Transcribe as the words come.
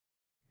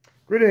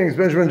Greetings,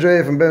 Benjamin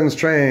J. from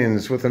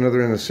BENZTRAINZ with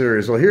another in the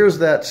series. Well, here's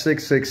that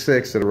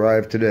 666 that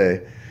arrived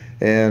today,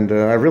 and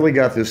I really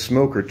got this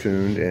smoker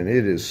tuned, and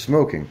it is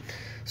smoking.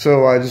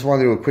 So I just want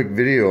to do a quick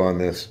video on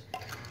this.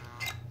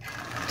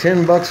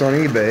 10 bucks on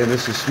eBay, and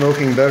this is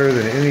smoking better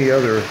than any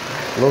other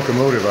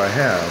locomotive I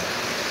have.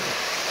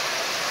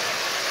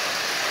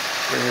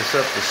 Bring this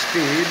up to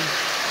speed.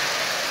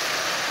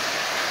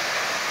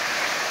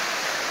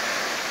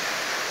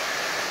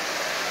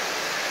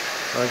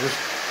 I just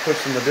put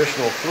some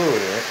additional fluid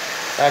in it,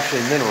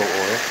 actually mineral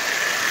oil.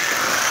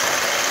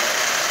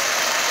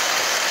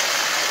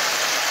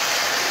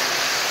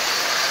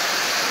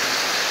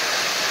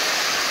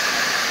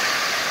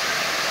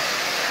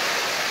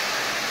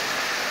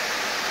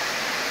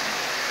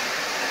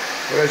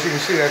 But as you can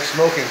see, that's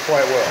smoking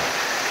quite well.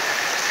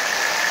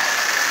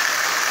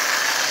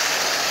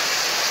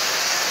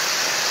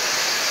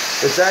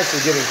 It's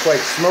actually getting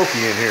quite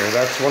smoky in here.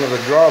 That's one of the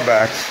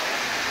drawbacks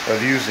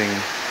of using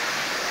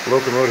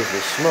locomotives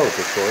with smoke,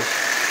 of course.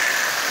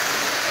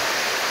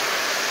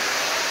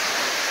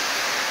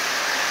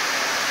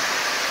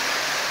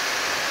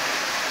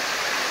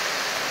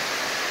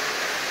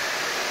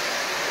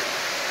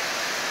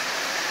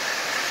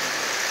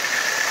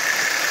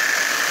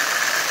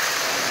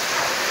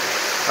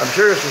 I'm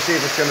curious to see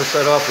if it's going to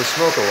set off the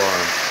smoke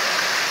alarm.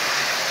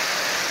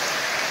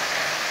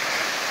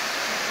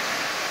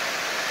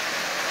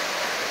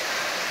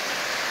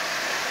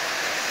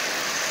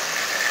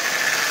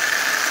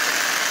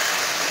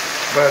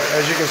 But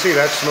as you can see,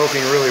 that's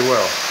smoking really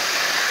well.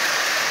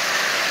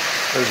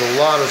 There's a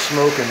lot of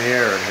smoke in the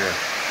air in here.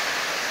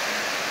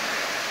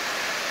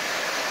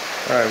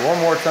 Alright, one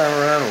more time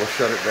around and we'll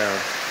shut it down.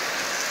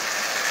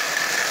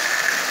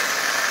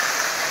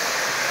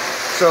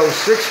 So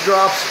 6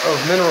 drops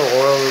of mineral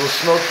oil, it will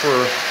smoke for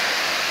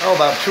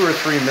about 2 or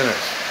 3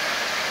 minutes.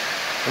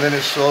 And then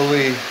it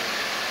slowly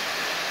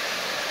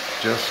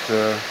just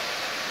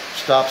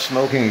stops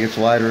smoking. It gets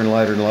lighter and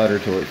lighter and lighter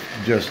until it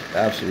just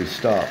absolutely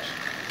stops.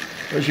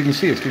 As you can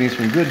see, it's getting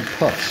some good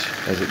puffs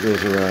as it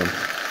goes around.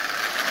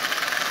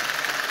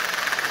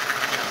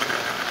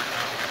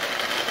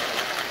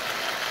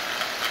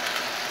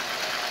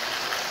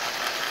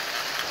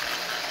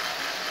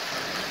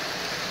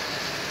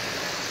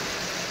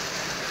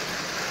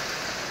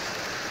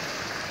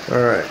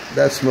 Alright,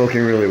 that's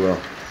smoking really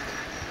well.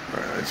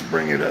 Alright, let's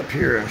bring it up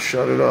here and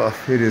shut it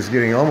off. It is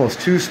getting almost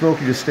too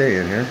smoky to stay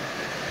in here.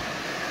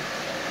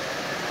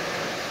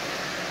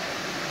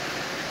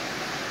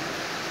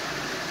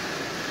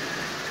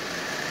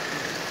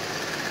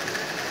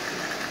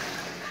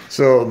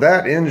 So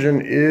that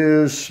engine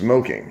is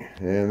smoking,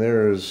 and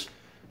there is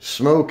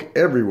smoke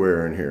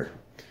everywhere in here.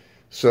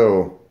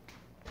 So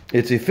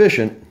it's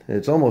efficient.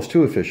 It's almost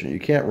too efficient. You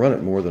can't run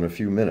it more than a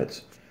few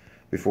minutes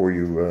before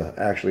you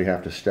actually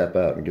have to step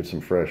out and get some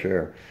fresh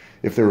air.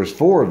 If there was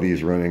 4 of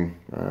these running,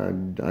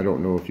 I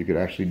don't know if you could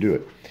actually do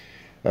it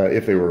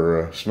if they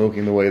were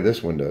smoking the way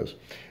this one does.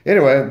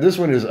 Anyway, this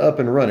one is up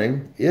and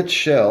running. Its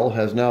shell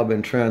has now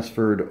been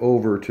transferred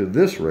over to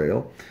this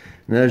rail,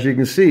 and as you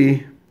can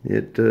see,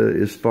 it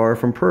is far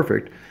from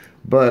perfect,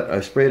 but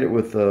I sprayed it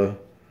with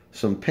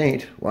some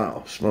paint.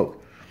 Wow,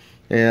 smoke.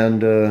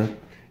 And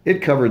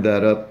it covered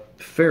that up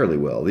fairly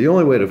well. The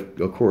only way,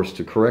 of course,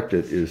 to correct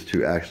it is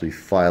to actually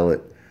file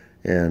it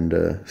and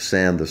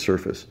sand the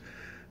surface.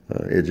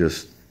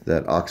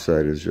 That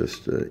oxide is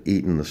just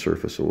eating the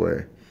surface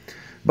away.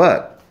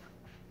 But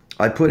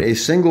I put a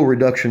single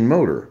reduction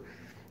motor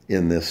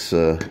in this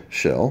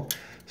shell,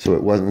 so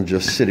it wasn't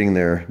just sitting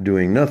there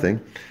doing nothing.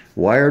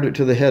 Wired it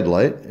to the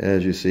headlight,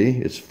 as you see.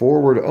 It's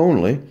forward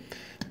only,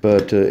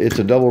 but it's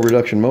a double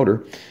reduction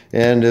motor.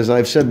 And as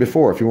I've said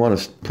before, if you want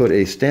to put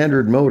a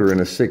standard motor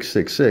in a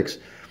 666,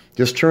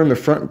 just turn the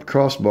front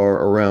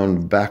crossbar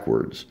around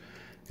backwards,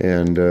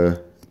 and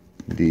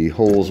the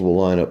holes will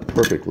line up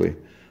perfectly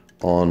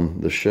on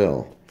the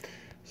shell.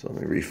 So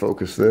let me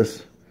refocus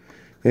this,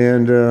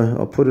 and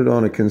I'll put it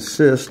on a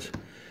consist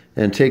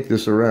and take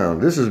this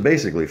around. This is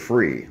basically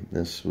free.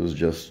 This was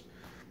just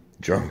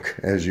junk,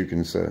 as you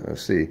can see.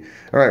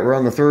 All right, we're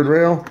on the 3rd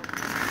rail,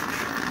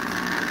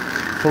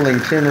 pulling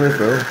tin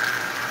litho,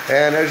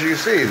 and as you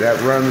see,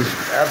 that runs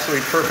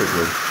absolutely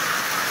perfectly.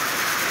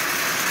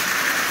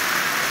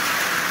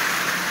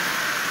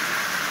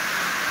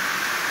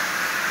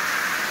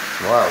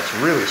 Wow, it's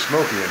really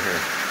smoky in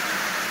here.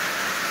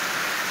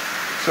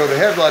 So the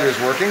headlight is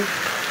working.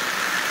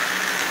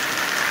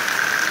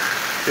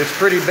 It's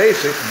pretty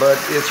basic, but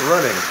it's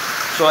running.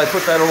 So I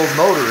put that old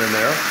motor in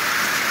there,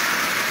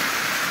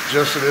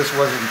 just so this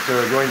wasn't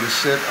going to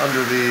sit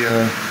under the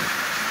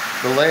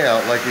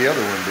layout like the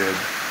other one did.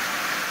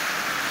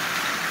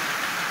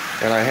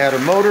 And I had a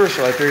motor,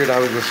 so I figured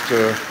I would just,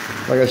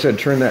 like I said,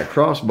 turn that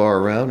crossbar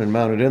around and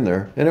mount it in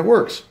there, and it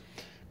works.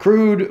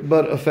 Crude,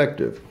 but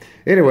effective.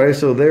 Anyway,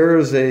 so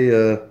there's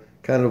a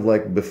kind of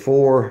like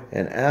before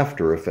and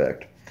after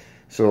effect.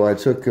 So I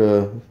took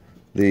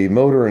the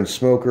motor and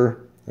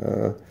smoker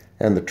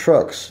and the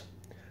trucks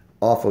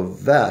off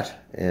of that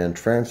and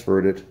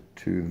transferred it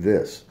to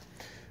this.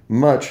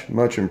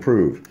 much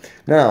improved.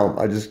 Now,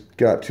 I just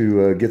got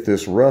to get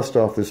this rust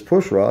off this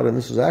push rod, and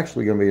this is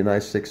actually going to be a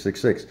nice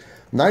 666.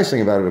 Nice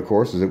thing about it, of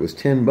course, is it was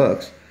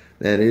 $10,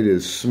 and it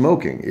is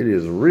smoking. It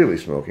is really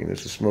smoking.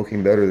 This is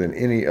smoking better than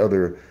any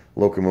other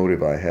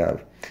locomotive I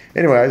have.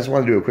 Anyway, I just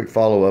want to do a quick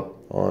follow-up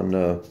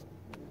on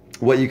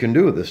what you can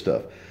do with this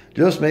stuff.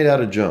 Just made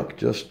out of junk.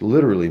 Just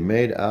literally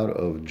made out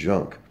of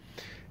junk.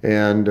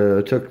 And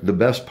took the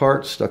best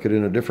parts, stuck it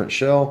in a different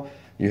shell.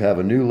 You have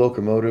a new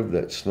locomotive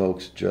that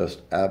smokes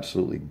just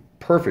absolutely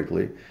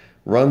perfectly,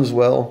 runs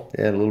well,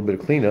 and a little bit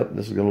of cleanup.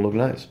 This is going to look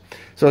nice.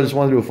 So I just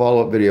wanted to do a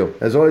follow-up video.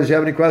 As always, if you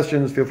have any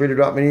questions, feel free to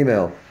drop me an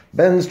email.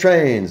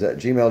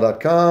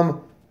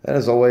 BENZTRAINZ@gmail.com. And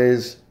as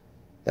always,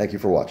 thank you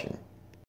for watching.